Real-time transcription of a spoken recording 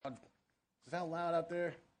that loud out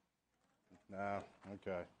there? No.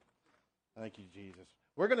 Okay. Thank you, Jesus.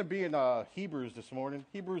 We're going to be in Hebrews this morning,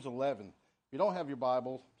 Hebrews 11. If you don't have your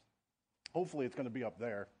Bible, hopefully it's going to be up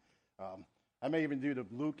there. I may even do the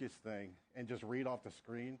Lucas thing and just read off the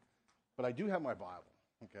screen, but I do have my Bible,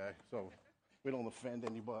 okay? So we don't offend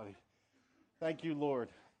anybody. Thank you, Lord.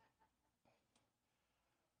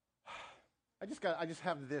 I just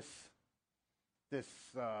have this,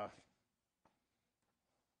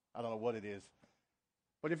 I don't know what it is.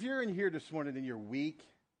 But if you're in here this morning and you're weak,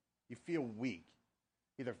 you feel weak,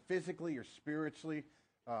 either physically or spiritually,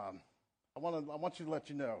 I want you to let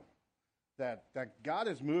you know that God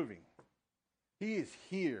is moving. He is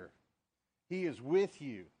here. He is with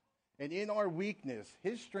you. And in our weakness,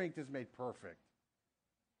 His strength is made perfect.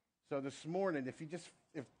 So this morning,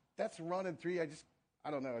 if that's running through you, I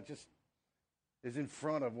don't know, it just is in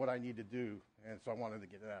front of what I need to do. And so I wanted to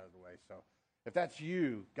get it out of the way. So if that's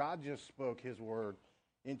you, God just spoke His word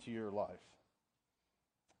into your life.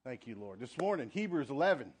 Thank you, Lord. This morning, Hebrews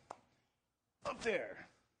 11, up there.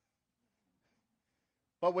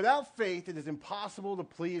 But without faith, it is impossible to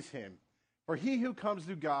please Him. For he who comes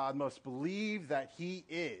to God must believe that He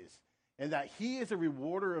is, and that He is a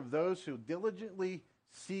rewarder of those who diligently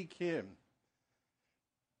seek Him.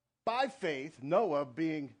 By faith, Noah,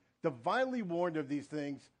 being divinely warned of these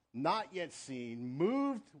things not yet seen,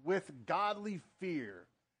 moved with godly fear,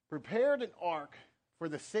 prepared an ark for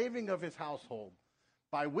the saving of his household,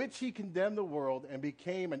 by which he condemned the world and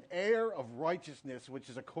became an heir of righteousness, which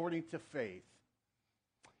is according to faith.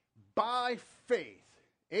 By faith,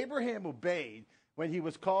 Abraham obeyed when he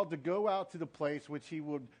was called to go out to the place which he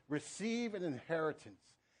would receive an inheritance.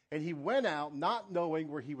 And he went out not knowing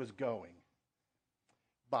where he was going.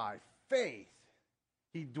 By faith,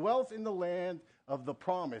 he dwelt in the land of the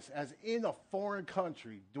promise as in a foreign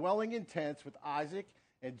country, dwelling in tents with Isaac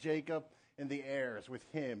and Jacob and the heirs with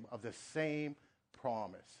him of the same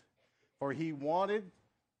promise. For he waited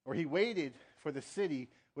for the city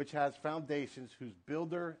which has foundations, whose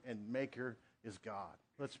builder and maker is God.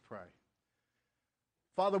 Let's pray.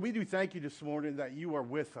 Father, we do thank you this morning that you are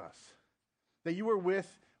with us, that you are with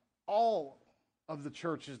all of the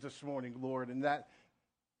churches this morning, Lord, and that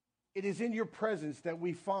it is in your presence that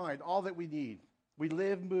we find all that we need. We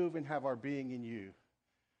live, move, and have our being in you.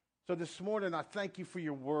 So this morning, I thank you for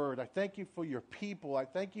your word. I thank you for your people. I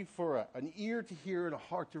thank you for an ear to hear and a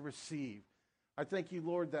heart to receive. I thank you,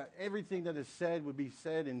 Lord, that everything that is said would be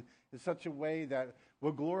said in such a way that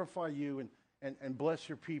will glorify you and bless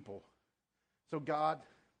your people. So God,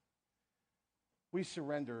 we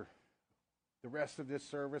surrender the rest of this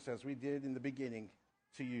service as we did in the beginning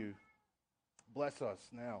to you. Bless us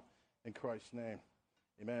now in Christ's name.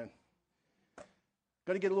 Amen.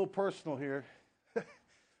 Going to get a little personal here.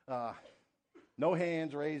 No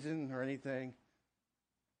hands raising or anything.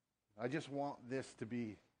 I just want this to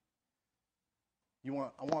be, I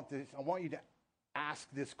want you to ask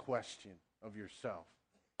this question of yourself.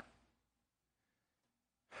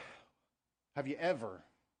 Have you ever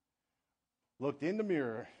looked in the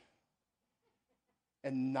mirror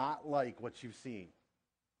and not like what you've seen?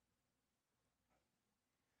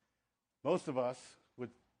 Most of us would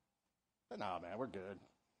say, "No, man, we're good."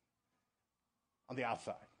 On the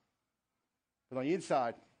outside. But on the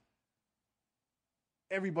inside,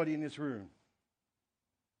 everybody in this room,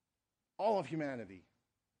 all of humanity,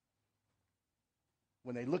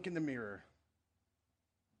 when they look in the mirror,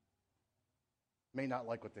 may not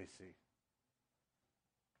like what they see.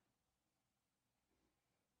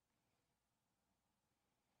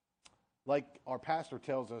 Like our pastor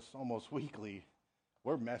tells us almost weekly,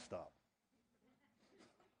 we're messed up.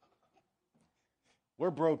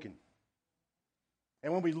 We're broken.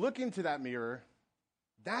 And when we look into that mirror,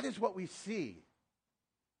 that is what we see.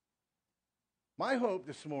 My hope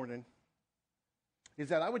this morning is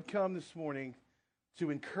that I would come this morning to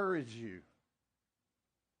encourage you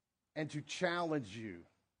and to challenge you.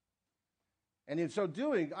 And in so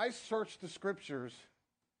doing, I searched the scriptures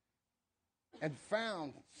and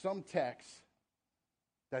found some texts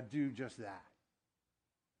that do just that.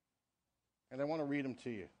 And I want to read them to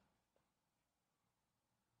you.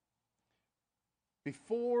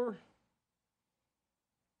 Before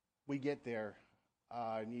we get there,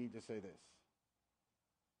 I need to say this.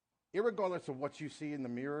 Irregardless of what you see in the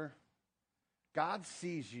mirror, God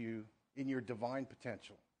sees you in your divine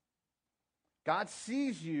potential. God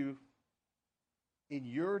sees you in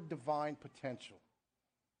your divine potential.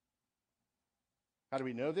 How do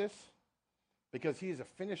we know this? Because He is a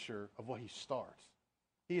finisher of what He starts.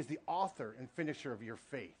 He is the author and finisher of your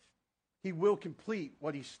faith. He will complete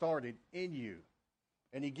what He started in you.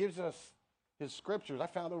 And He gives us his scriptures. I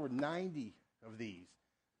found over 90 of these.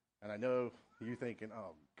 And I know you're thinking,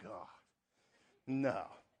 oh, God, no.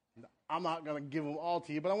 I'm not going to give them all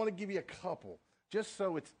to you, but I want to give you a couple, just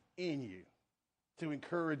so it's in you, to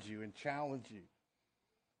encourage you and challenge you.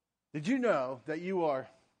 Did you know that you are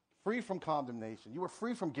free from condemnation? You are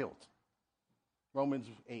free from guilt. Romans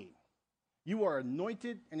 8. You are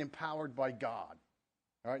anointed and empowered by God.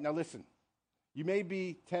 All right, now listen. You may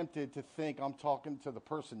be tempted to think I'm talking to the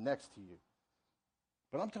person next to you,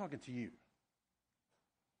 but I'm talking to you.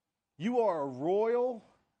 You are a royal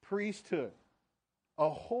priesthood, a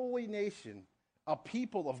holy nation, a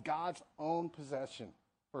people of God's own possession,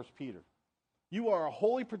 1 Peter. You are a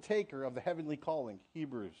holy partaker of the heavenly calling,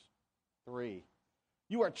 Hebrews 3.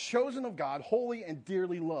 You are chosen of God, holy and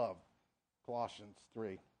dearly loved, Colossians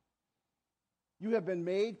 3. You have been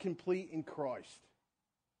made complete in Christ,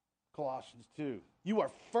 Colossians 2. You are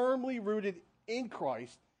firmly rooted in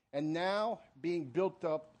Christ and now being built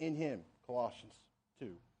up in him, Colossians 2.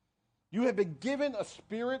 You have been given a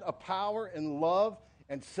spirit of power and love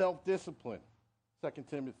and self-discipline, 2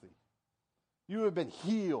 Timothy. You have been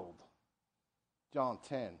healed, John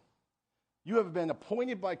 10. You have been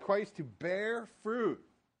appointed by Christ to bear fruit,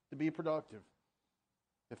 to be productive,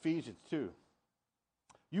 Ephesians 2.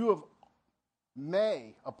 You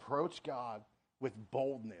may approach God with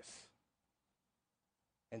boldness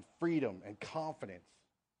and freedom and confidence,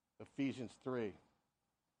 Ephesians 3.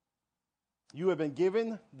 You have been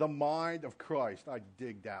given the mind of Christ. I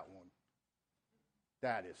dig that one.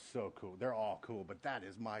 That is so cool. They're all cool, but that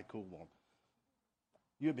is my cool one.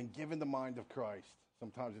 You have been given the mind of Christ.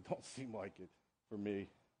 Sometimes it don't seem like it for me.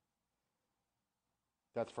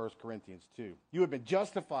 That's 1 Corinthians 2. You have been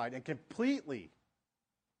justified and completely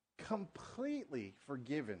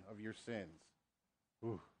forgiven of your sins.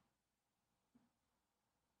 Ooh.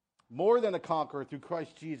 More than a conqueror through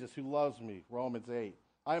Christ Jesus who loves me, Romans 8.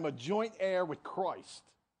 I am a joint heir with Christ,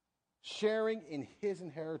 sharing in his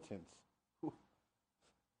inheritance. Ooh.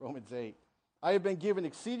 Romans 8. I have been given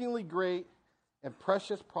exceedingly great and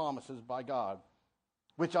precious promises by God,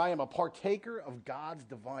 which I am a partaker of God's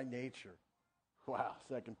divine nature. Wow,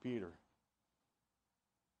 2 Peter.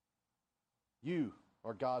 You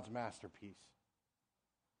are God's masterpiece.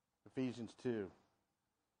 Ephesians 2.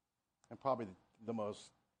 And probably the most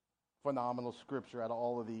phenomenal scripture out of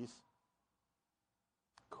all of these.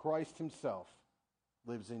 Christ himself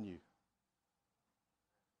lives in you.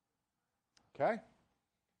 Okay?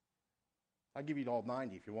 I'll give you all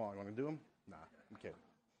 90 if you want. You want to do them? Nah, I'm kidding.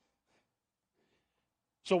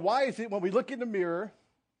 So why is it when we look in the mirror,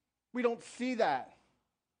 we don't see that?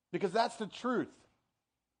 Because that's the truth.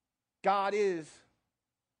 God is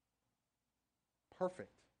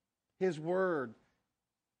perfect. His word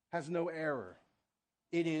has no error.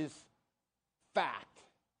 It is fact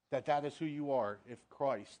that is who you are if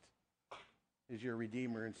Christ is your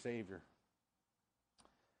Redeemer and Savior.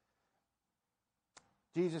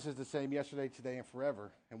 Jesus is the same yesterday, today, and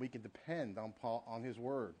forever, and we can depend on his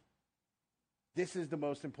word. This is the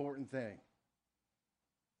most important thing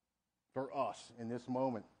for us in this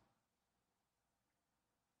moment.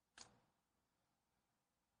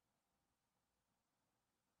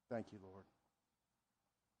 Thank you, Lord.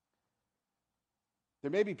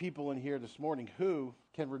 There may be people in here this morning who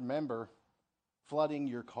can remember flooding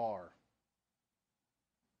your car.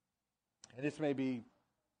 And this may be,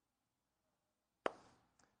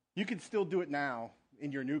 you can still do it now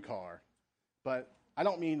in your new car, but I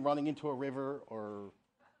don't mean running into a river or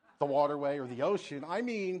the waterway or the ocean. I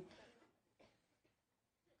mean,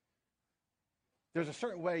 there's a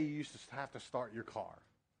certain way you used to have to start your car.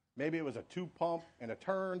 Maybe it was a two pump and a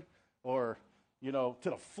turn, or, to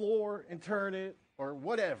the floor and turn it, or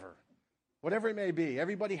whatever it may be.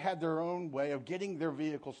 Everybody had their own way of getting their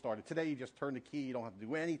vehicle started. Today, you just turn the key. You don't have to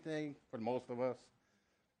do anything for most of us.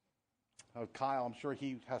 Kyle, I'm sure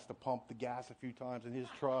he has to pump the gas a few times in his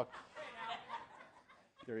truck.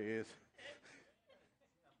 There he is.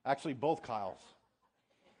 Actually, both Kyles.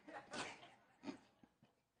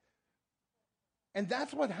 And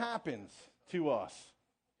that's what happens to us.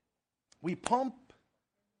 We pump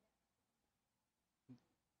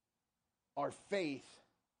our faith.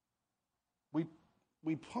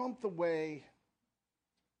 We pump the way,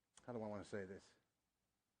 how do I want to say this?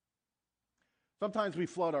 Sometimes we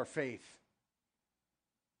flood our faith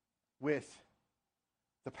with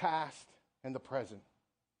the past and the present.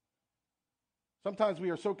 Sometimes we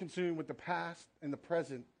are so consumed with the past and the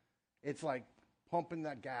present, it's like pumping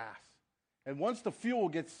that gas. And once the fuel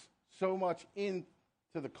gets so much into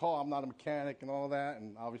the car, I'm not a mechanic and all that,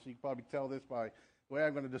 and obviously you can probably tell this by the way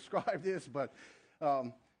I'm going to describe this, but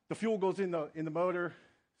the fuel goes in the motor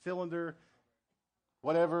cylinder,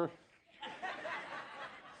 whatever,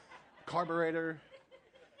 carburetor.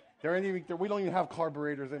 We don't even have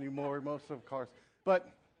carburetors anymore, most of cars. But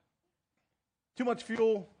too much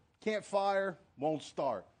fuel, can't fire, won't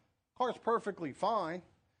start. Car's perfectly fine.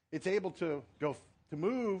 It's able to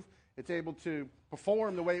move. It's able to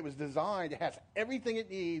perform the way it was designed. It has everything it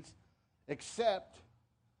needs, except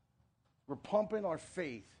we're pumping our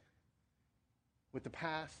faith with the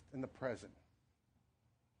past and the present.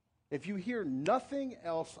 If you hear nothing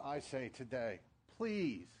else I say today,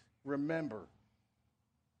 please remember,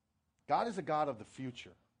 God is a God of the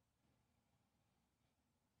future.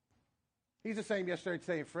 He's the same yesterday,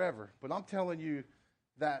 today, and forever. But I'm telling you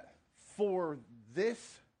that for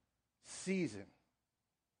this season,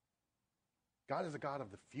 God is a God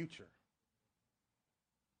of the future.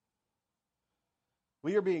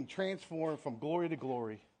 We are being transformed from glory to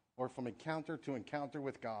glory, or from encounter to encounter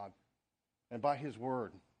with God, and by His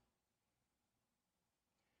Word.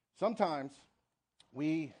 Sometimes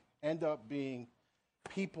we end up being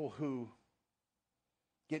people who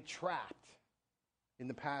get trapped in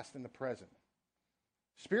the past and the present,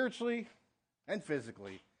 spiritually and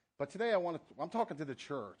physically. But today I'm talking to the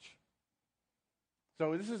church.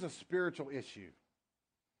 So this is a spiritual issue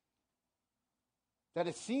that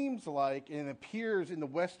it seems like, and it appears in the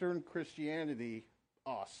Western Christianity,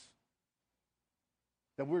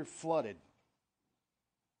 that we're flooded.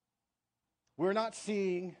 We're not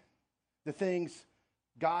seeing the things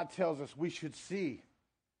God tells us we should see.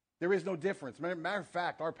 There is no difference. Matter of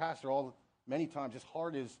fact, our pastor many times, his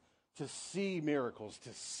heart is to see miracles,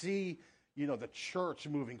 to see, the church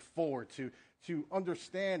moving forward, to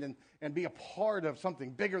understand and be a part of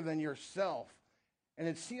something bigger than yourself. And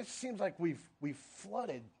it seems like we've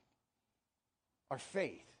flooded our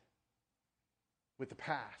faith with the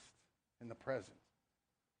past and the present.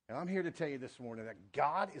 And I'm here to tell you this morning that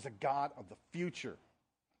God is a God of the future.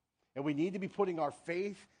 And we need to be putting our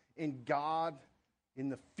faith in God in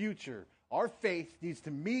the future. Our faith needs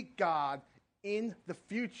to meet God in the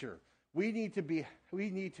future. We need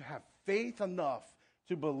to have faith enough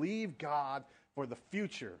to believe God for the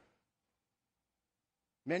future.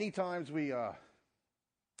 Many times we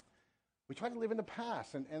try to live in the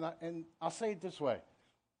past, and I'll say it this way.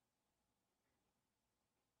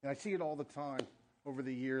 And I see it all the time over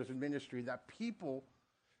the years in ministry, that people,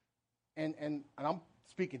 and I'm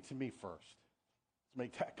speaking to me first. Let's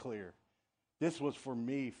make that clear. This was for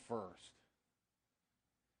me first.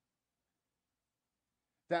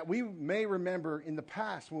 That we may remember in the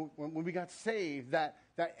past when we got saved that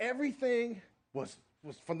everything was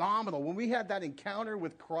phenomenal. When we had that encounter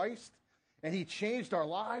with Christ and He changed our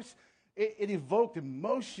lives, it evoked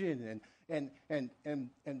emotion and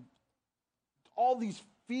all these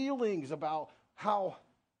feelings about how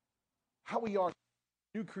we are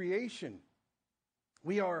new creation.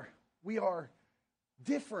 We are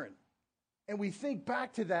different. And we think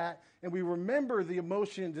back to that, and we remember the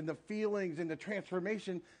emotions and the feelings and the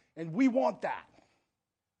transformation, and we want that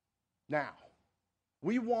now.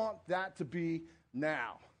 We want that to be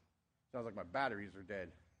now. Sounds like my batteries are dead.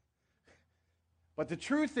 But the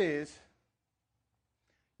truth is,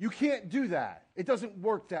 you can't do that. It doesn't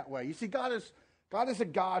work that way. You see, God is a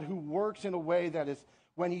God who works in a way that is,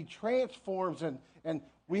 when He transforms and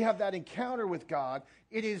we have that encounter with God,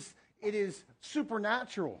 it is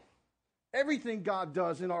supernatural. Everything God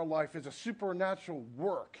does in our life is a supernatural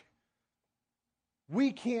work.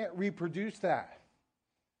 We can't reproduce that.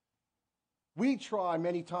 We try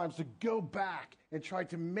many times to go back and try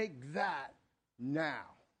to make that now.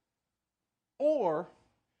 Or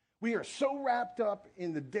we are so wrapped up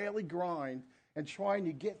in the daily grind and trying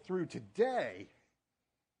to get through today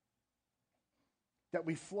that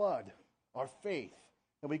we flood our faith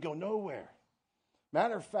and we go nowhere.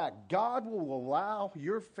 Matter of fact, God will allow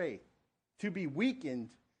your faith to be weakened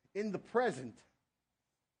in the present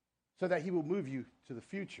so that He will move you to the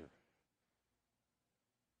future.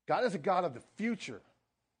 God is a God of the future.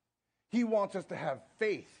 He wants us to have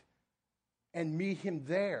faith and meet Him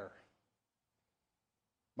there.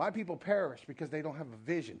 My people perish because they don't have a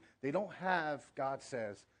vision. They don't have, God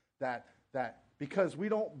says, that because we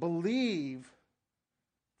don't believe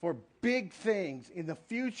for big things in the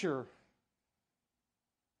future,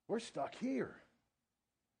 we're stuck here.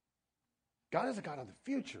 God is a God of the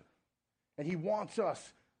future, and He wants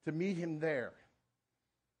us to meet Him there.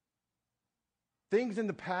 Things in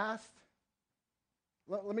the past,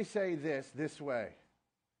 let me say this way,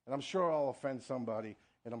 and I'm sure I'll offend somebody,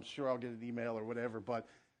 and I'm sure I'll get an email or whatever, but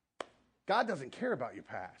God doesn't care about your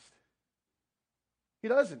past. He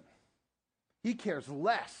doesn't. He cares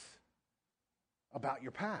less about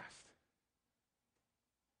your past.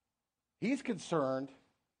 He's concerned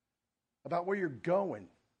about where you're going,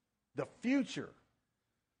 the future.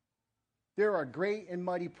 There are great and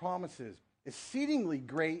mighty promises, exceedingly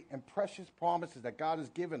great and precious promises that God has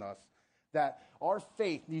given us that our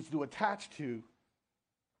faith needs to attach to,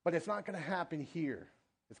 but it's not going to happen here.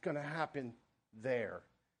 It's going to happen there.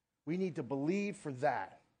 We need to believe for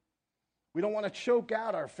that. We don't want to choke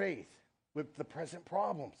out our faith with the present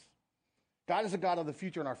problems. God is a God of the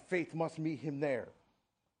future, and our faith must meet him there.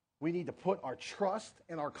 We need to put our trust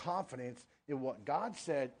and our confidence in what God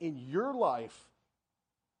said in your life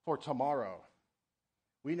for tomorrow.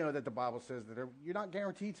 We know that the Bible says that you're not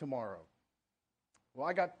guaranteed tomorrow.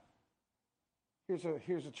 Well,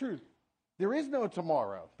 here's the truth. There is no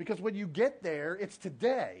tomorrow, because when you get there, it's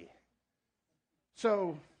today.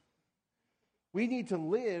 So we need to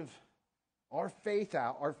live our faith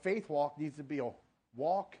out. Our faith walk needs to be a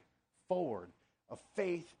walk forward, a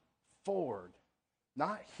faith forward.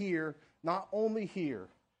 Not here, not only here.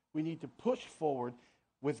 We need to push forward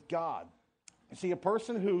with God. You see, you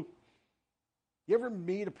ever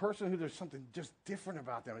meet a person who there's something just different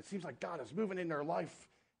about them? It seems like God is moving in their life,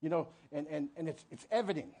 and it's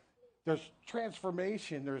evident. There's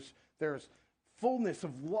transformation. There's fullness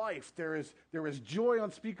of life. There is joy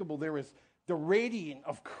unspeakable. There is the radiance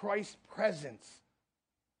of Christ's presence.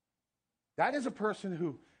 That is a person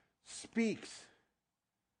who speaks,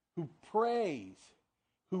 who prays,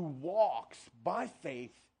 who walks by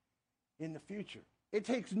faith in the future. It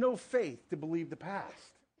takes no faith to believe the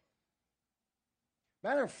past.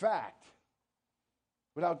 Matter of fact,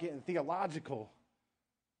 without getting theological,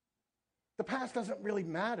 the past doesn't really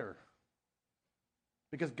matter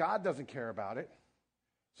because God doesn't care about it.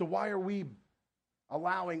 So why are we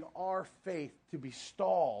allowing our faith to be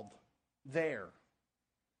stalled there?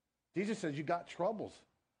 Jesus says you got troubles.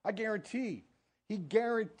 I guarantee, he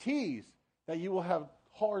guarantees that you will have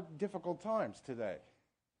hard, difficult times today.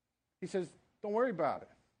 He says, don't worry about it.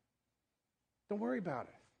 Don't worry about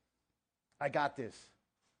it. I got this.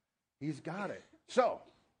 He's got it. So,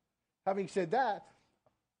 having said that,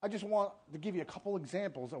 I just want to give you a couple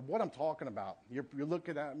examples of what I'm talking about. You're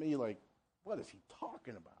looking at me like, what is he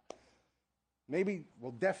talking about? Maybe,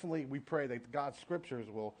 we pray that God's scriptures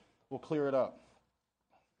will clear it up.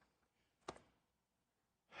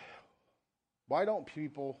 Why don't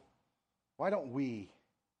we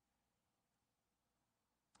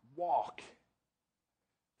walk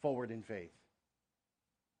forward in faith?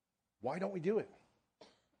 Why don't we do it?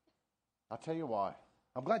 I'll tell you why.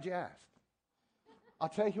 I'm glad you asked. I'll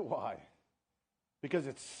tell you why. Because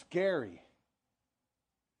it's scary.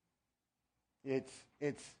 It's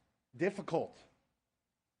difficult.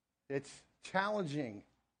 It's challenging.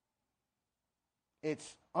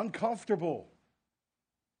 It's uncomfortable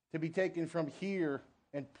to be taken from here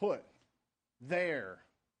and put there,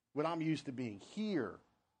 when I'm used to being here.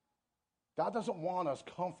 God doesn't want us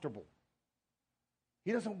comfortable.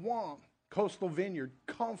 He doesn't want Coastal Vineyard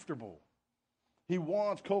comfortable. He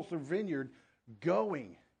wants Coastal Vineyard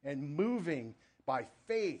going and moving by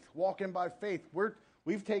faith, walking by faith.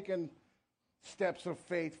 We've taken steps of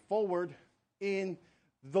faith forward in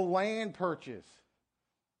the land purchase,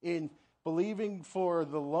 in believing for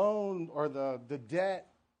the loan or the debt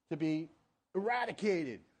to be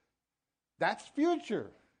eradicated. That's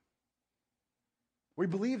future. We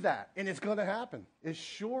believe that, and it's going to happen. As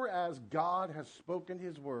sure as God has spoken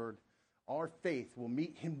his word, our faith will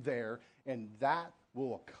meet him there, and that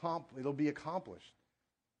it'll be accomplished.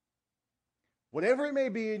 Whatever it may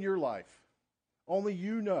be in your life, only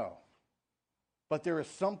you know. But there is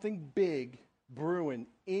something big brewing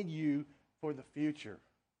in you for the future.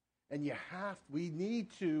 And we need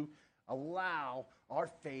to allow our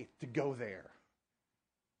faith to go there.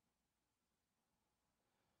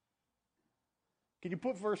 Can you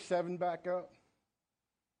put verse 7 back up?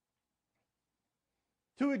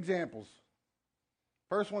 2 examples.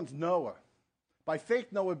 First one's Noah. By faith,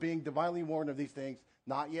 Noah, being divinely warned of these things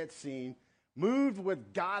not yet seen, moved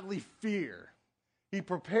with godly fear, he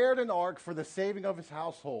prepared an ark for the saving of his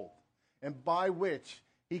household, and by which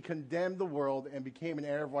he condemned the world and became an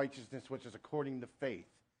heir of righteousness, which is according to faith.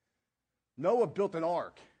 Noah built an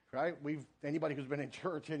ark, right? Anybody who's been in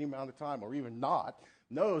church any amount of time, or even not,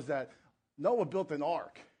 knows that Noah built an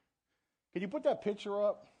ark. Can you put that picture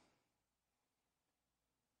up?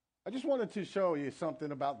 I just wanted to show you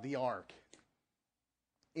something about the ark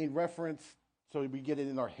in reference, so we get it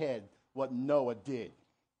in our head, what Noah did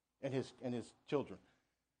and his children.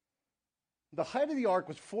 The height of the ark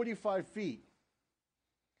was 45 feet,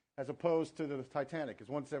 as opposed to the Titanic, is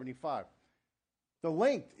 175. The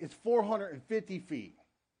length is 450 feet,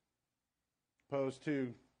 opposed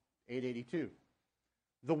to 882.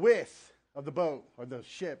 The width of the boat or the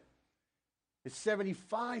ship is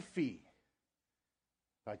 75 feet.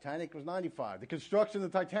 Titanic was 95. The construction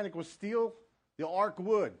of the Titanic was steel, the ark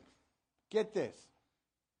wood. Get this.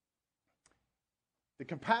 The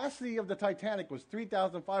capacity of the Titanic was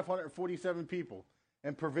 3,547 people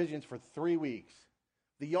and provisions for 3 weeks.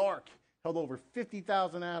 The ark held over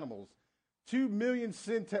 50,000 animals, 2 million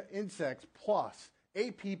insects plus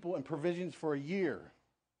 8 people and provisions for a year.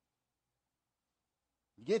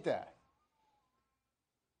 You get that?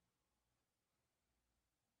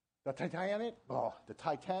 The Titanic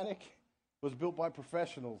was built by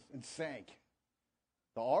professionals and sank.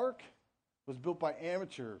 The ark was built by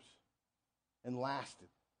amateurs and lasted.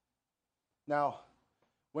 Now,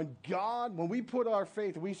 when we put our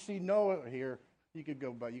faith, we see Noah here. You could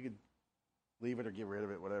leave it or get rid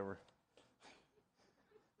of it, whatever.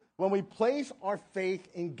 When we place our faith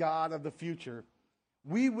in God of the future,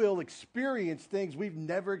 we will experience things we've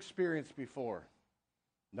never experienced before.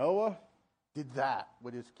 Noah did that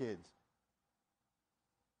with his kids.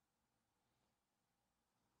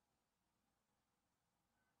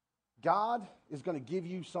 God is going to give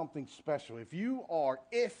you something special. If you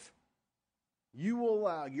will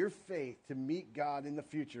allow your faith to meet God in the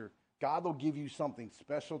future, God will give you something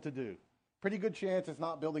special to do. Pretty good chance it's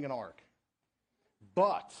not building an ark.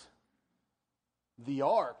 But the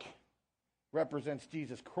ark represents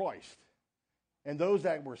Jesus Christ. And those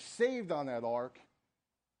that were saved on that ark,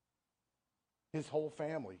 his whole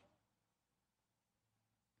family.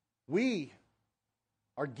 We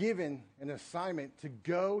are given an assignment to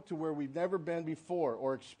go to where we've never been before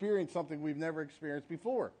or experience something we've never experienced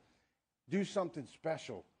before. Do something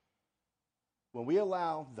special. When we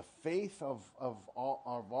allow the faith of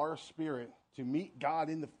our spirit to meet God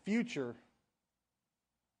in the future,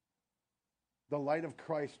 the light of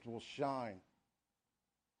Christ will shine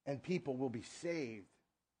and people will be saved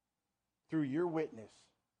through your witness.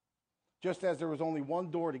 Just as there was only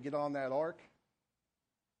one door to get on that ark,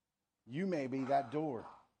 you may be that door.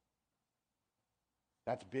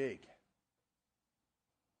 That's big.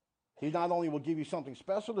 He not only will give you something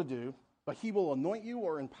special to do, but he will anoint you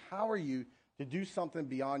or empower you to do something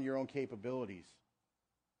beyond your own capabilities.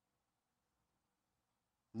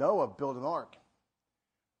 Noah built an ark.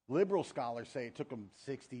 Liberal scholars say it took him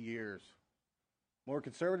 60 years. More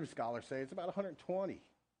conservative scholars say it's about 120.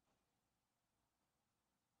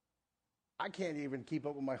 I can't even keep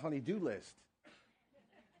up with my honey-do list.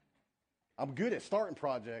 I'm good at starting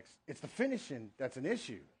projects. It's the finishing that's an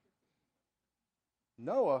issue.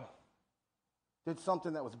 Noah did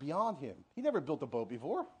something that was beyond him. He never built a boat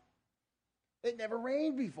before. It never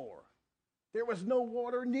rained before. There was no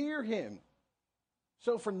water near him.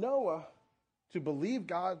 So for Noah to believe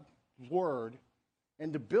God's word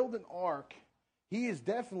and to build an ark, he is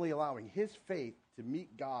definitely allowing his faith to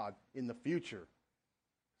meet God in the future.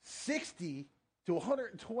 60 to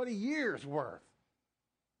 120 years worth.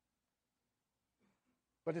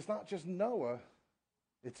 But it's not just Noah,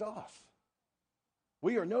 it's us.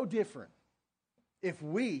 We are no different. If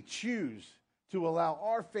we choose to allow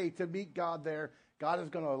our faith to meet God there, God is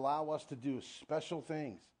going to allow us to do special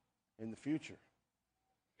things in the future.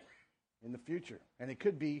 In the future. And it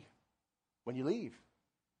could be when you leave.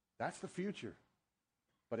 That's the future.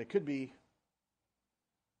 But it could be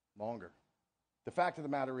longer. The fact of the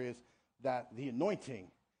matter is that the anointing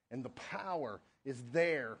and the power is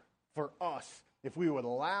there for us if we would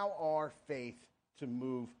allow our faith to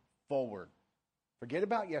move forward. Forget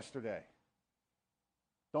about yesterday.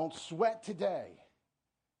 Don't sweat today.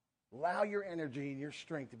 Allow your energy and your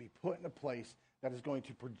strength to be put in a place that is going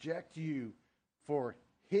to project you for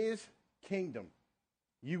his kingdom.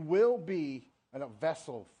 You will be a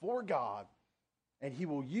vessel for God, and he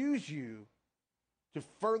will use you to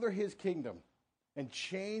further his kingdom and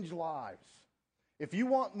change lives. If you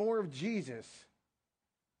want more of Jesus,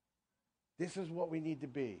 this is what we need to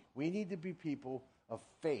be. We need to be people of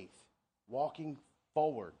faith, walking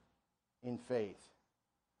forward in faith.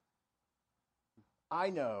 I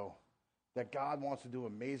know that God wants to do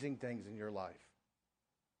amazing things in your life.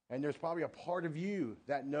 And there's probably a part of you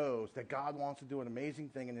that knows that God wants to do an amazing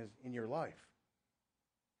thing in your life.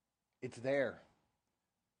 It's there.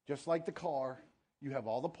 Just like the car, you have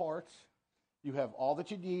all the parts. You have all that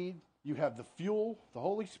you need. You have the fuel, the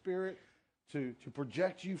Holy Spirit, to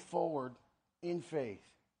project you forward in faith.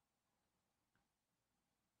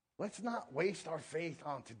 Let's not waste our faith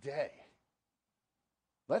on today.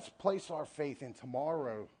 Let's place our faith in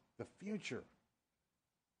tomorrow, the future.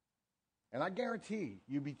 And I guarantee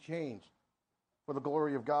you'll be changed for the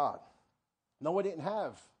glory of God. Noah didn't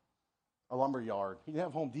have a lumber yard. He didn't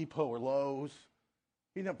have Home Depot or Lowe's.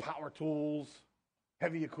 He didn't have power tools,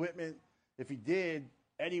 heavy equipment. If he did,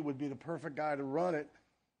 Eddie would be the perfect guy to run it.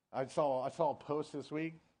 I saw a post this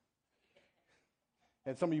week,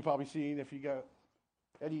 and some of you probably seen, if you got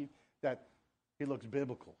Eddie, that he looks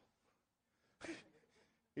biblical.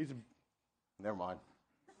 Never mind.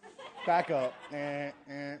 Back up.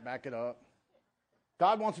 Back it up.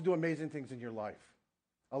 God wants to do amazing things in your life.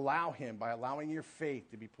 Allow him by allowing your faith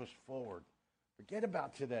to be pushed forward. Forget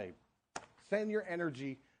about today. Send your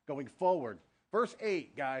energy going forward. Verse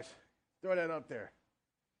 8, guys. Throw that up there.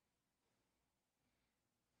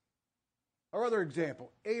 Our other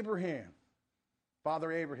example, Abraham.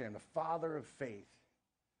 Father Abraham, the father of faith.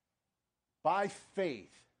 By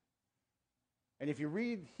faith. And if you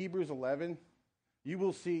read Hebrews 11, you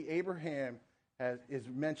will see Abraham is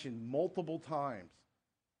mentioned multiple times.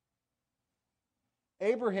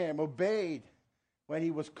 Abraham obeyed when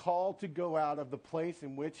he was called to go out of the place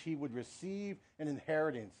in which he would receive an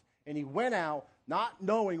inheritance. And he went out not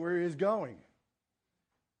knowing where he was going.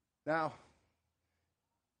 Now,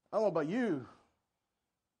 I don't know about you,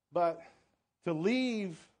 but to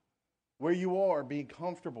leave where you are, being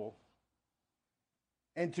comfortable,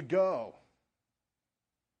 and to go,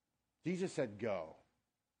 Jesus said go.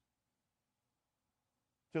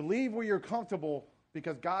 To leave where you're comfortable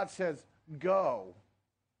because God says go.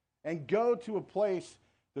 And go to a place,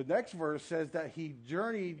 the next verse says that he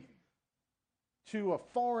journeyed to a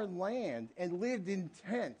foreign land and lived in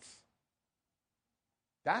tents.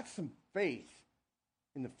 That's some faith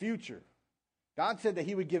in the future. God said that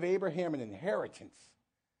he would give Abraham an inheritance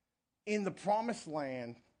in the promised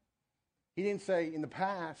land. He didn't say in the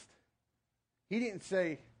past. He didn't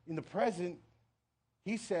say in the present.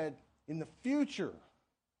 He said in the future.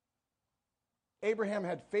 Abraham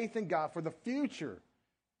had faith in God for the future.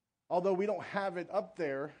 Although we don't have it up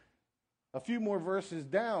there, a few more verses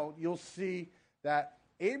down, you'll see that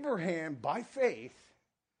Abraham, by faith,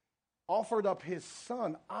 offered up his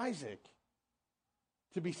son, Isaac,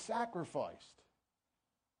 to be sacrificed.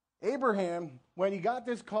 Abraham, when he got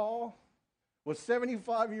this call, was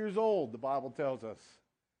 75 years old, the Bible tells us.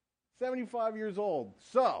 75 years old.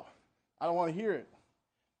 So, I don't want to hear it.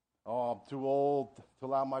 Oh, I'm too old to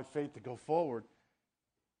allow my faith to go forward.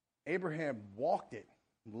 Abraham walked it,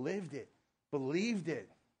 lived it, believed it.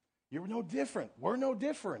 You're no different. We're no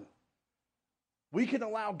different. We can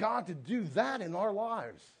allow God to do that in our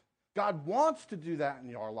lives. God wants to do that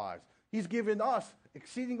in our lives. He's given us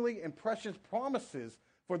exceedingly and precious promises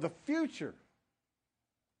for the future.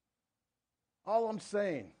 All I'm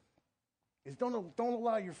saying is don't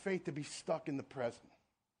allow your faith to be stuck in the present.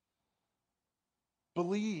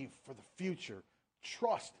 Believe for the future.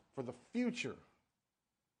 Trust for the future.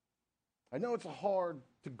 I know it's hard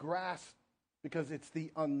to grasp because it's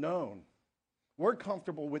the unknown. We're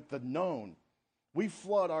comfortable with the known. We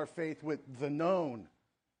flood our faith with the known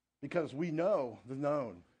because we know the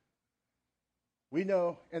known. We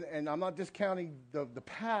know, and I'm not discounting the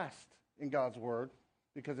past in God's word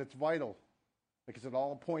because it's vital, because it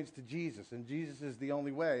all points to Jesus, and Jesus is the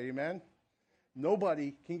only way, amen?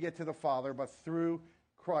 Nobody can get to the Father but through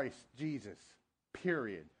Christ Jesus,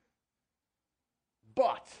 period.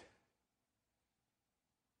 But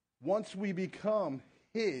once we become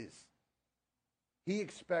his, he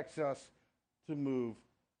expects us to move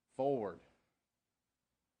forward.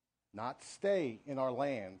 Not stay in our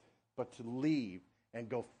land, but to leave and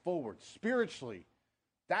go forward spiritually.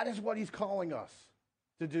 That is what he's calling us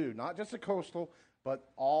to do. Not just a coastal, but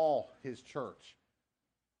all his church.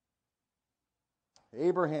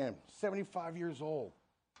 Abraham, 75 years old.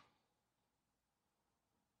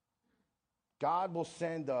 God will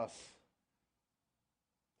send us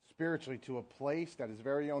spiritually to a place that is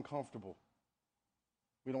very uncomfortable.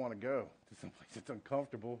 We don't want to go to some place that's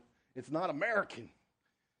uncomfortable. It's not American.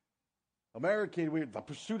 The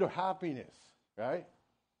pursuit of happiness, right?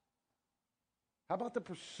 How about the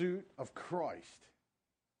pursuit of Christ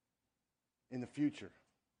in the future?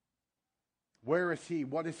 Where is he?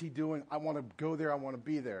 What is he doing? I want to go there. I want to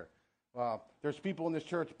be there. There's people in this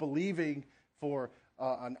church believing for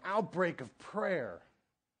an outbreak of prayer.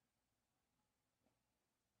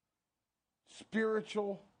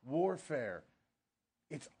 Spiritual warfare.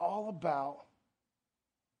 It's all about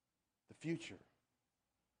the future.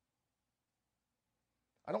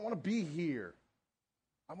 I don't want to be here.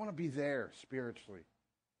 I want to be there spiritually.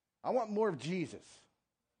 I want more of Jesus.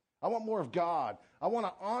 I want more of God. I want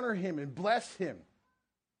to honor him and bless him.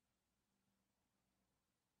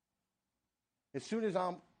 As soon as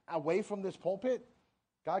I'm away from this pulpit,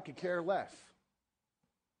 God could care less.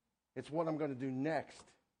 It's what I'm going to do next.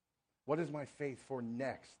 What is my faith for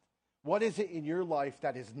next? What is it in your life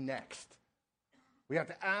that is next? We have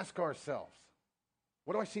to ask ourselves,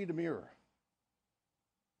 what do I see in the mirror?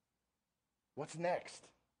 What's next?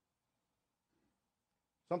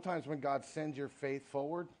 Sometimes when God sends your faith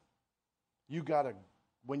forward, you got to,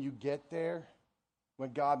 when you get there,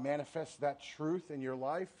 when God manifests that truth in your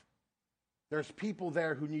life, there's people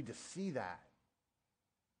there who need to see that.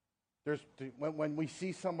 When we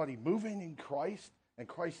see somebody moving in Christ, and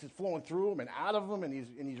Christ is flowing through them and out of them, and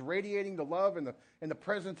he's radiating the love and the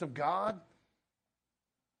presence of God,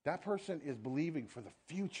 that person is believing for the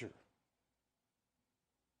future.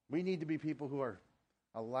 We need to be people who are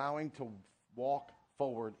allowing to walk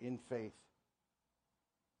forward in faith.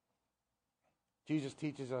 Jesus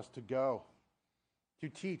teaches us to go, to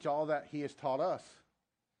teach all that he has taught us,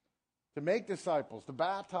 to make disciples, to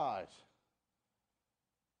baptize.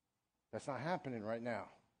 That's not happening right now.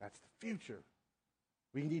 That's the future.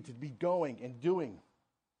 We need to be going and doing.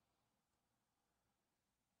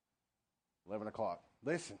 11 o'clock.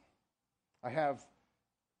 Listen, I have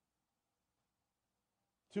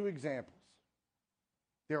 2 examples.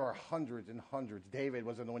 There are hundreds and hundreds. David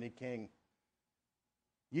was anointed king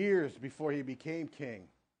years before he became king.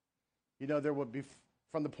 You know, there would be,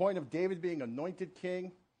 from the point of David being anointed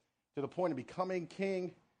king to the point of becoming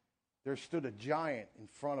king, there stood a giant in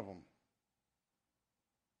front of him.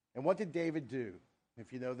 And what did David do?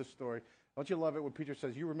 If you know the story, don't you love it when Peter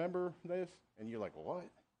says, "You remember this?" And you're like, "What?"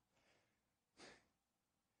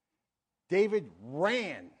 David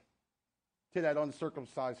ran to that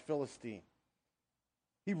uncircumcised Philistine.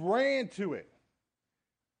 He ran to it.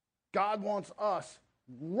 God wants us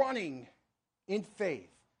running in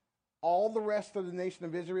faith. All the rest of the nation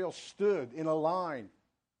of Israel stood in a line,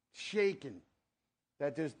 shaken,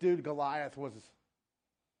 that this dude Goliath was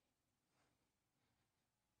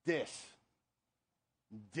this.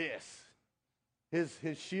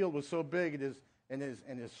 His shield was so big and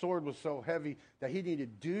his sword was so heavy that he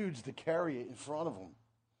needed dudes to carry it in front of him.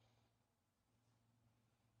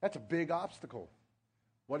 That's a big obstacle.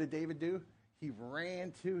 What did David do? He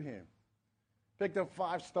ran to him. Picked up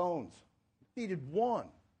 5 stones. He needed 1.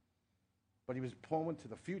 But he was pointing to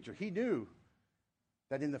the future. He knew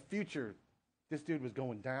that in the future, this dude was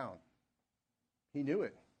going down. He knew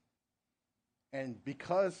it. And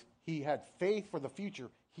because he had faith for the future,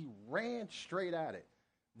 he ran straight at it.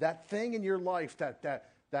 That thing in your life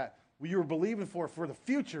that you were believing for the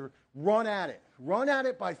future, run at it. Run at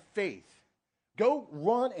it by faith. Go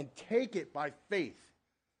run and take it by faith.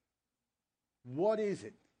 What is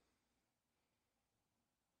it?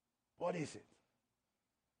 What is it?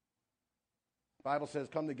 The Bible says,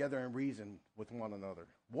 come together and reason with one another.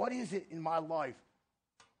 What is it in my life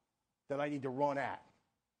that I need to run at?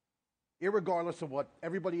 Irregardless of what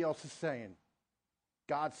everybody else is saying,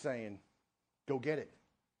 God's saying, go get it.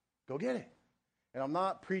 Go get it. And I'm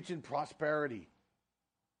not preaching prosperity.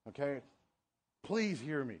 Okay? Please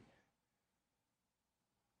hear me.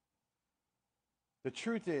 The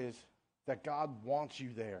truth is that God wants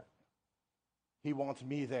you there. He wants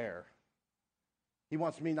me there. He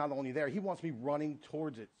wants me not only there, he wants me running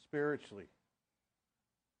towards it spiritually.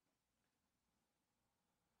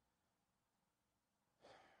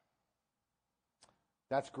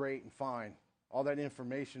 That's great and fine. All that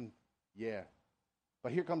information, yeah.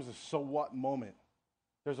 But here comes the so what moment.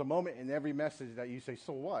 There's a moment in every message that you say,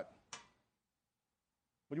 so what?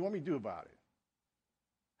 What do you want me to do about it?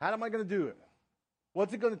 How am I going to do it?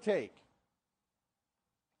 What's it going to take?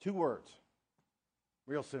 2 words.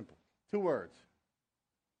 Real simple. 2 words.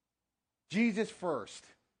 Jesus first.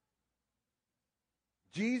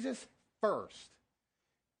 Jesus first.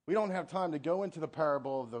 We don't have time to go into the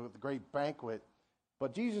parable of the great banquet,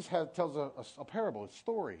 but Jesus tells a parable, a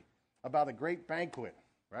story about a great banquet,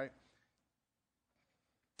 right?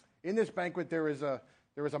 In this banquet, there is a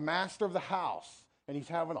master of the house, and he's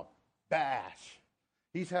having a bash.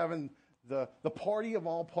 He's having the party of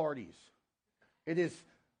all parties. It is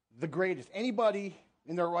the greatest. Anybody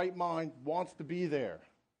in their right mind wants to be there.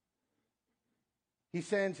 He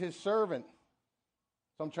sends his servant,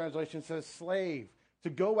 some translation says slave, to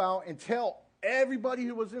go out and tell everybody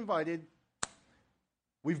who was invited,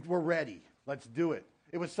 we're ready. Let's do it.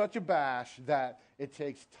 It was such a bash that it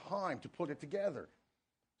takes time to put it together.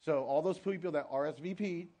 So all those people that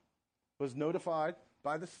RSVP'd was notified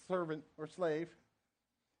by the servant or slave.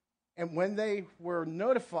 And when they were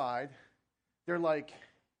notified, they're like,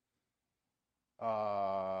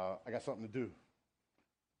 I got something to do.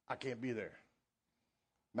 I can't be there.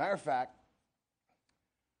 Matter of fact,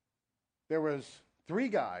 there was 3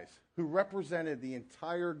 guys who represented the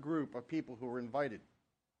entire group of people who were invited.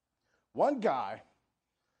 One guy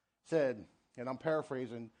said, and I'm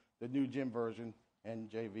paraphrasing the New Jim version,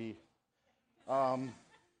 NJV.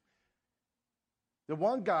 The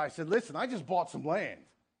one guy said, listen, I just bought some land.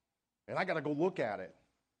 and I got to go look at it.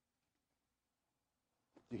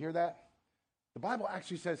 Do you hear that? The Bible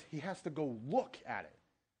actually says he has to go look at it.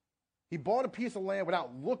 He bought a piece of land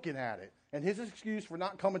without looking at it. And his excuse for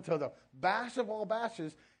not coming to the bash of all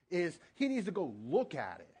bashes is he needs to go look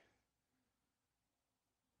at it.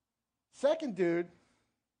 Second dude,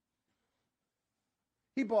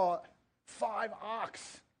 he bought 5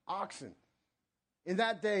 oxen. In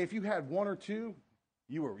that day, if you had 1 or 2,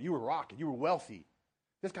 you were rocking. You were wealthy.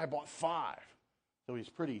 This guy bought 5. So he's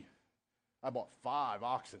pretty. I bought 5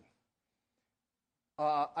 oxen.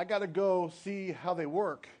 I got to go see how they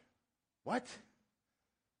work. What?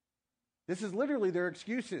 This is literally their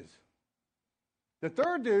excuses. The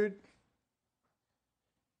third dude,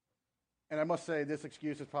 and I must say this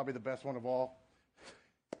excuse is probably the best one of all.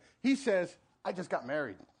 He says, I just got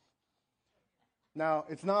married. Now,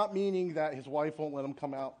 it's not meaning that his wife won't let him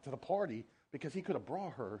come out to the party, because he could have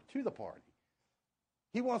brought her to the party.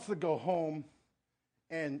 He wants to go home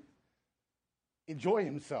and enjoy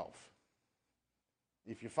himself,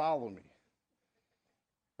 if you follow me.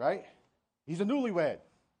 Right? He's a newlywed.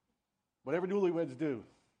 Whatever newlyweds do,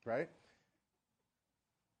 right?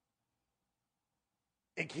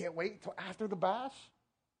 And can't wait until after the bash.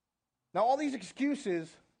 Now, all these excuses,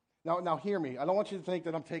 now hear me. I don't want you to think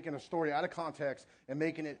that I'm taking a story out of context and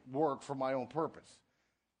making it work for my own purpose.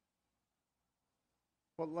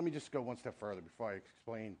 Well, let me just go one step further before I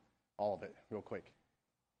explain all of it real quick.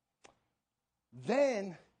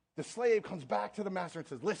 Then the slave comes back to the master and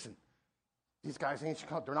says, listen, these guys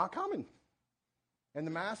they're not coming. And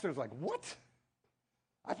the master's like, what?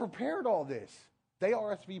 I prepared all this. They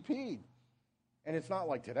RSVP'd. And it's not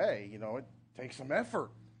like today, it takes some effort.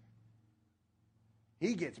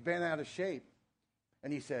 He gets bent out of shape.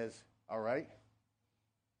 And he says, all right,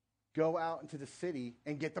 go out into the city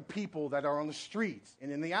and get the people that are on the streets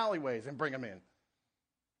and in the alleyways and bring them in.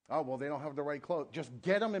 Oh, well, they don't have the right clothes. Just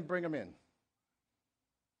get them and bring them in.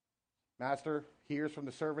 Master hears from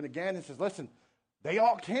the servant again and says, listen, they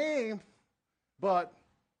all came, but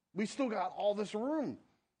we still got all this room.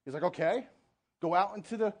 He's like, okay, go out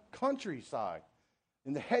into the countryside,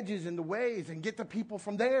 in the hedges and the ways, and get the people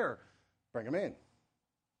from there. Bring them in.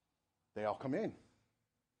 They all come in.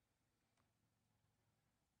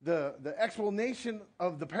 The explanation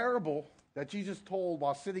of the parable that Jesus told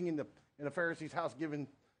while sitting in a Pharisee's house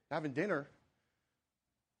having dinner,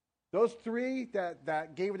 those 3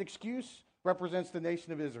 that gave an excuse represents the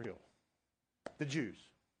nation of Israel, the Jews.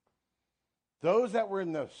 Those that were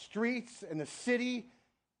in the streets and the city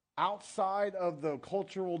outside of the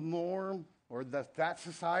cultural norm or that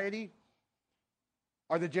society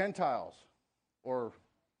are the Gentiles, or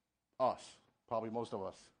us, probably most of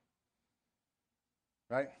us.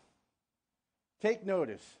 Right? Take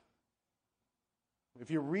notice.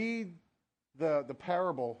 If you read the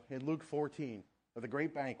parable in Luke 14 of the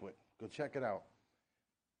great banquet, go check it out.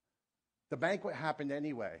 The banquet happened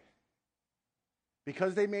anyway.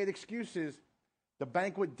 Because they made excuses, the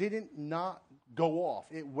banquet didn't not go off.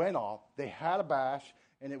 It went off. They had a bash,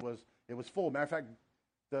 and it was full. Matter of fact,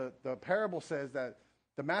 the parable says that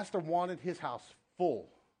the master wanted his house full.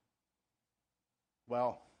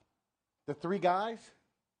 Well, the 3 guys,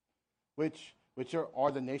 which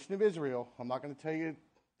are the nation of Israel, I'm not going to tell you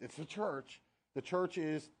it's the church. The church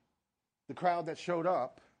is the crowd that showed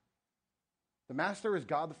up. The master is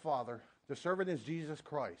God the Father. The servant is Jesus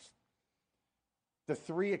Christ. The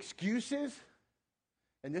 3 excuses,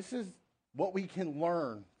 and this is what we can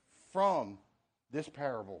learn from this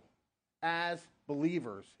parable as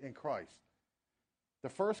believers in Christ. The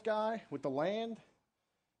first guy with the land,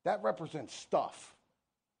 that represents stuff.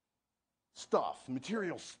 Stuff,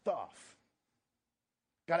 material stuff.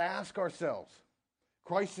 Got to ask ourselves,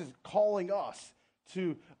 Christ is calling us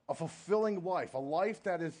to a fulfilling life, a life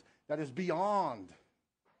that is beyond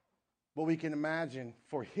what we can imagine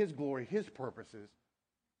for his glory, his purposes.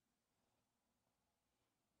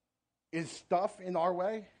 Is stuff in our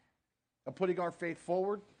way of putting our faith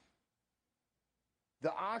forward?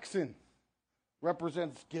 The oxen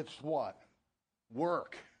represents gets what?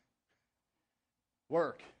 Work.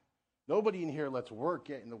 Work. Nobody in here lets work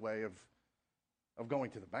get in the way of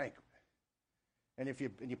going to the banquet. And if you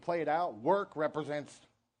play it out, work represents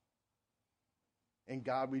in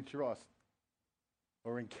God we trust,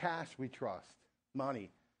 or in cash we trust.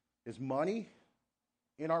 Money. Is money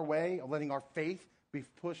in our way of letting our faith be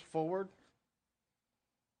pushed forward?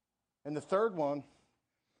 And the third one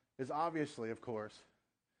is obviously, of course,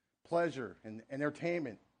 pleasure and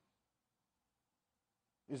entertainment.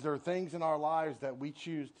 Is there things in our lives that we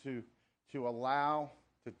choose to allow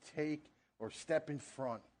to take or step in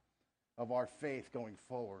front of our faith going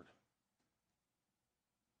forward?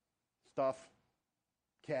 stuff,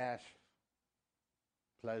 cash,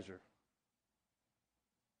 pleasure.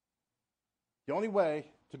 The only way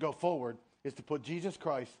to go forward is to put Jesus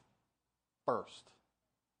Christ first.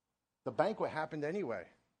 The banquet happened anyway.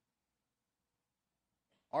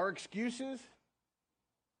 Our excuses,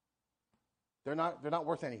 they're not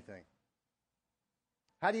worth anything.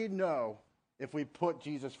 How do you know if we put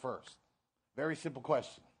Jesus first? Very simple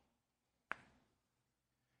question.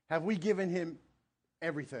 Have we given him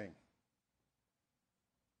everything?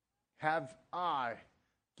 Have I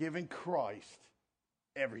given Christ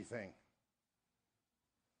everything?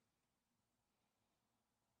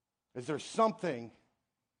 Is there something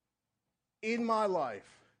in my life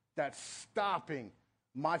that's stopping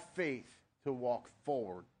my faith to walk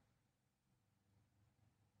forward?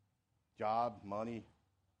 Job, money,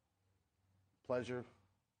 pleasure,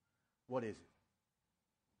 what is it?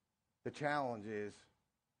 The challenge is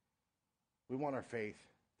we want our faith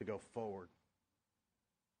to go forward.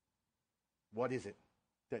 What is it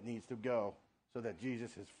that needs to go so that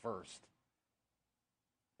Jesus is first?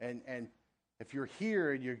 And if you're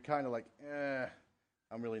here and you're kind of like,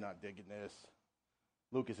 I'm really not digging this.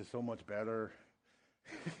 Lucas is so much better.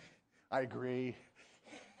 I agree.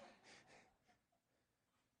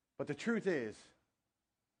 But the truth is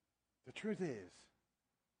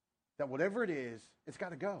that whatever it is, it's got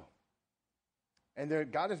to go.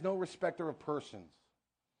 And God is no respecter of persons.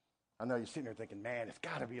 I know you're sitting there thinking, man, it's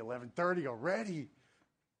got to be 11:30 already.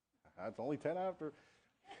 It's only 10 after.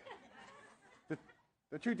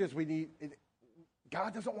 The truth is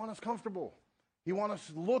God doesn't want us comfortable. He wants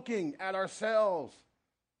us looking at ourselves,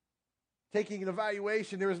 taking an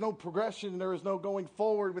evaluation. There is no progression. There is no going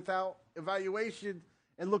forward without evaluation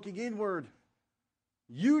and looking inward.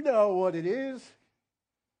 You know what it is.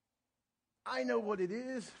 I know what it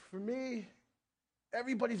is for me.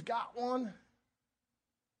 Everybody's got one.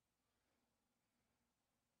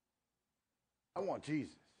 I want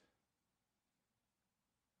Jesus.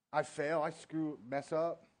 I fail. I mess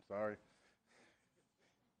up. Sorry.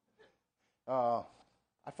 I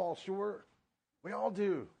fall short. We all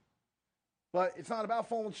do. But it's not about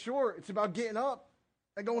falling short. It's about getting up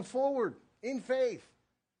and going forward in faith.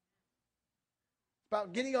 It's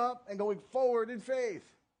about getting up and going forward in faith.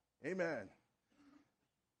 Amen.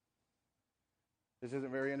 This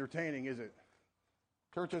isn't very entertaining, is it?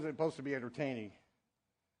 Church isn't supposed to be entertaining.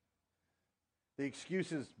 The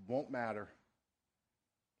excuses won't matter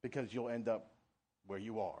because you'll end up where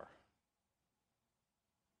you are.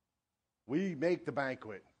 We make the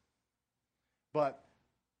banquet.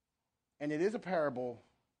 And it is a parable,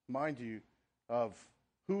 mind you, of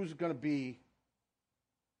who's going to be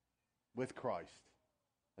with Christ.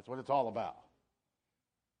 That's what it's all about.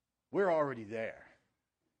 We're already there.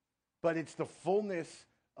 But it's the fullness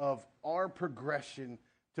of our progression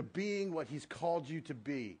to being what he's called you to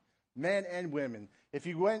be, men and women. If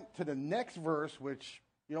you went to the next verse, which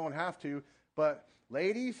you don't have to, but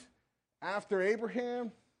ladies, after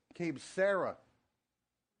Abraham came Sarah.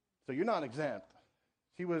 So you're not exempt.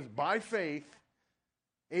 She was, by faith,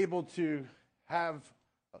 able to have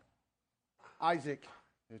Isaac,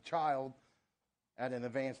 a child, at an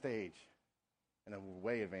advanced age, and a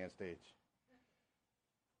way advanced age.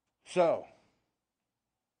 So,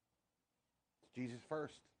 Jesus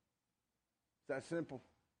first. It's that simple.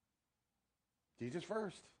 Jesus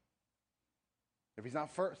first. If he's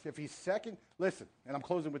not first, if he's second, listen, and I'm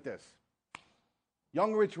closing with this.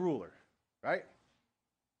 Young rich ruler, right?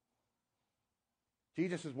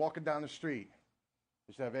 Jesus is walking down the street.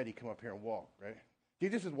 Just have Eddie come up here and walk, right?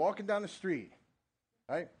 Jesus is walking down the street,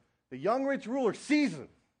 right? The young rich ruler sees him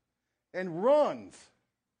and runs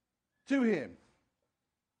to him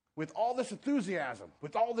with all this enthusiasm,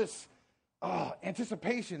 with all this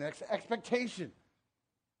anticipation, expectation.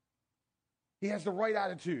 He has the right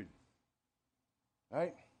attitude,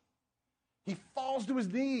 right? He falls to his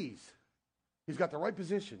knees. He's got the right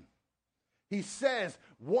position. He says,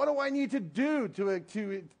 what do I need to do to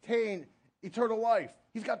attain eternal life?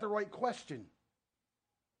 He's got the right question.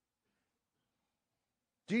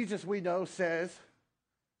 Jesus, we know, says,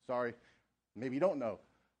 maybe you don't know.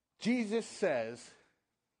 Jesus says,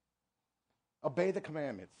 obey the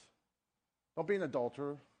commandments. Don't be an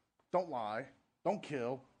adulterer. Don't lie. Don't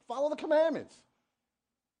kill. Follow the commandments.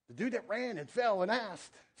 The dude that ran and fell and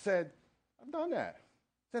asked said, I've done that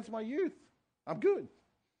since my youth. I'm good.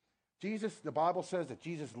 Jesus, the Bible says that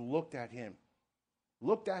Jesus looked at him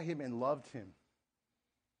and loved him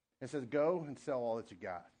and says, go and sell all that you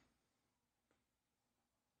got.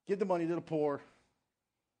 Give the money to the poor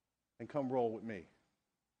and come roll with me.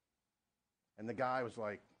 And the guy was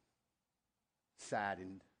like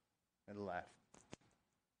saddened and left.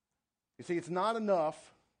 You see, it's not enough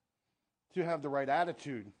to have the right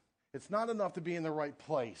attitude. It's not enough to be in the right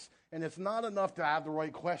place. And it's not enough to have the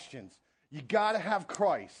right questions. You got to have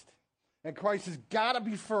Christ. And Christ has got to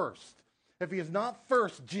be first. If he is not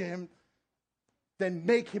first, Jim, then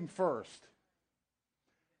make him first.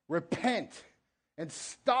 Repent and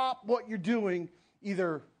stop what you're doing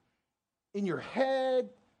either in your head.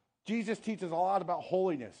 Jesus teaches a lot about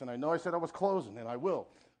holiness. And I know I said I was closing, and I will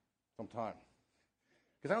sometime.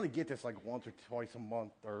 Because I only get this like once or twice a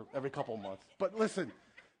month or every couple of months. But listen,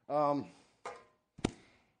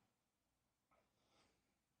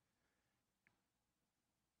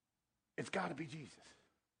 it's got to be Jesus.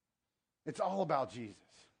 It's all about Jesus.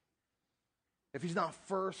 If he's not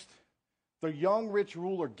first, the young rich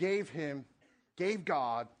ruler gave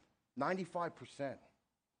God 95%.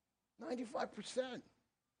 95%.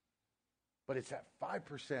 But it's that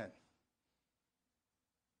 5%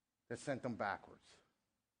 that sent them backwards.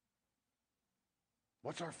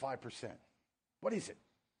 What's our 5%? What is it?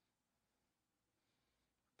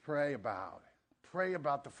 Pray about it. Pray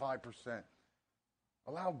about the 5%.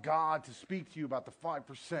 Allow God to speak to you about the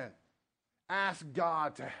 5%. Ask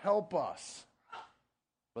God to help us.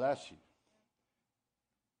 Bless you.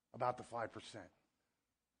 About the 5%.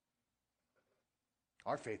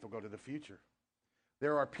 Our faith will go to the future.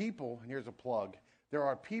 There are people, and here's a plug, there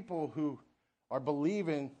are people who are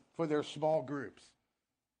believing for their small groups.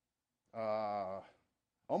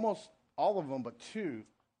 Almost all of them, but 2,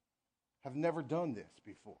 have never done this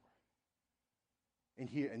before.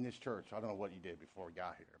 In this church. I don't know what you did before we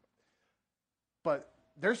got here. But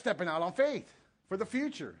they're stepping out on faith for the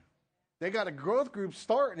future. They got a growth group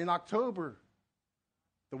starting in October,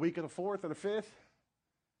 the week of the 4th or the 5th.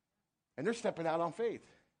 And they're stepping out on faith.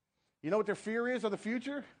 You know what their fear is of the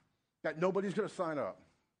future? That nobody's going to sign up.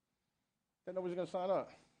 That nobody's going to sign up.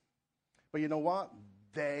 But you know what?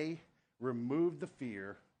 They removed the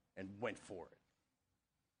fear and went for it.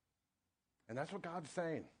 And that's what God's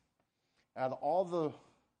saying. Out of all the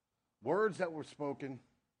words that were spoken,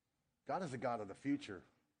 God is the God of the future.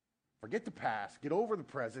 Forget the past, get over the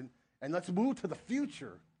present, and let's move to the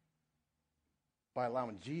future by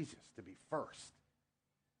allowing Jesus to be first.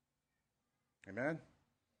 Amen?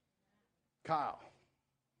 Kyle.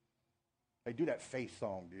 Hey, do that faith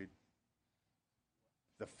song, dude.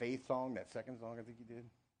 The faith song, that second song I think you did.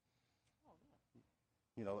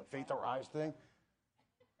 You know, the Faith Arise thing.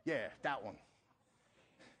 Yeah, that one.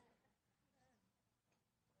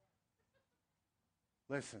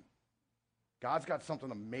 Listen, God's got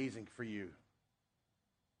something amazing for you.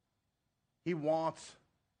 He wants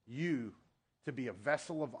you to be a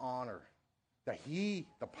vessel of honor, that the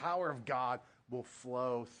power of God, will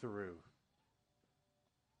flow through.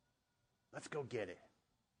 Let's go get it.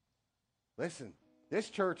 Listen, this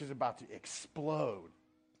church is about to explode.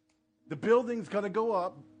 The building's going to go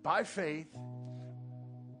up by faith.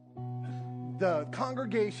 The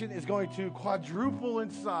congregation is going to quadruple in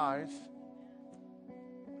size.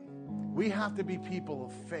 We have to be people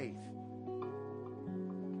of faith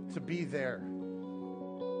to be there.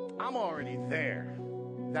 I'm already there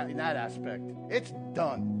in that aspect. It's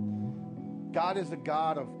done. God is the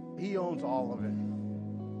God He owns all of it.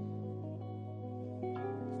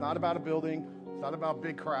 It's not about a building. It's not about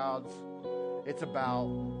big crowds. It's about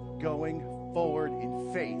going forward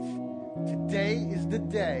in faith. Today is the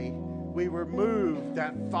day we remove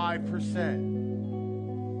that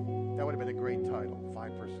 5%. That would have been a great title,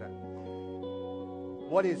 5%.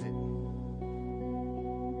 What is it?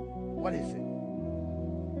 What is it?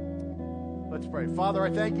 Let's pray. Father,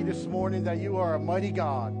 I thank you this morning that you are a mighty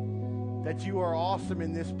God, that you are awesome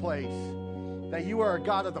in this place, that you are a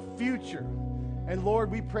God of the future. And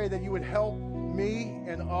Lord, we pray that you would help me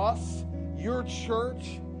and us, your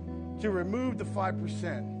church, to remove the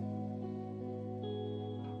 5%.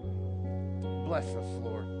 Bless us,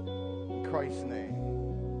 Lord. In Christ's name,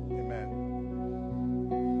 amen.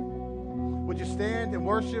 Would you stand and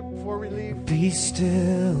worship before we leave? Be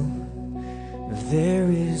still, there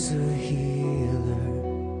is a healer.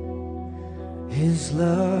 His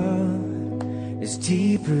love is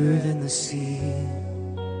deeper than the sea.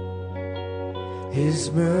 His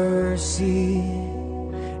mercy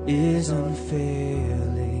is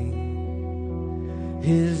unfailing.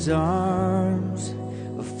 His arms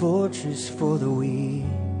a fortress for the weak.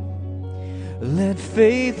 Let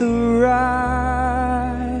faith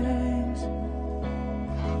arise.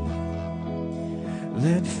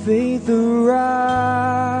 Let faith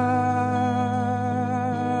arise.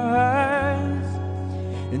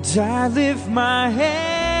 And I lift my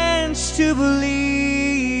hands to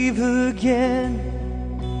believe again.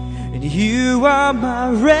 And you are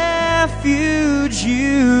my refuge. refuge,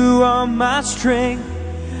 you are my strength.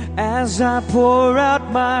 As I pour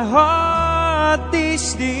out my heart,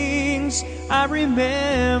 these things I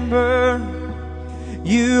remember.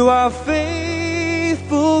 You are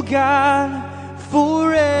faithful, God,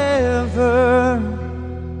 forever.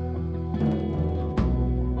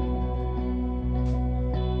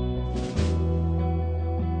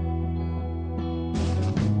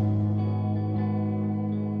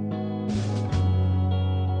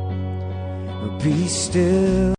 Be still.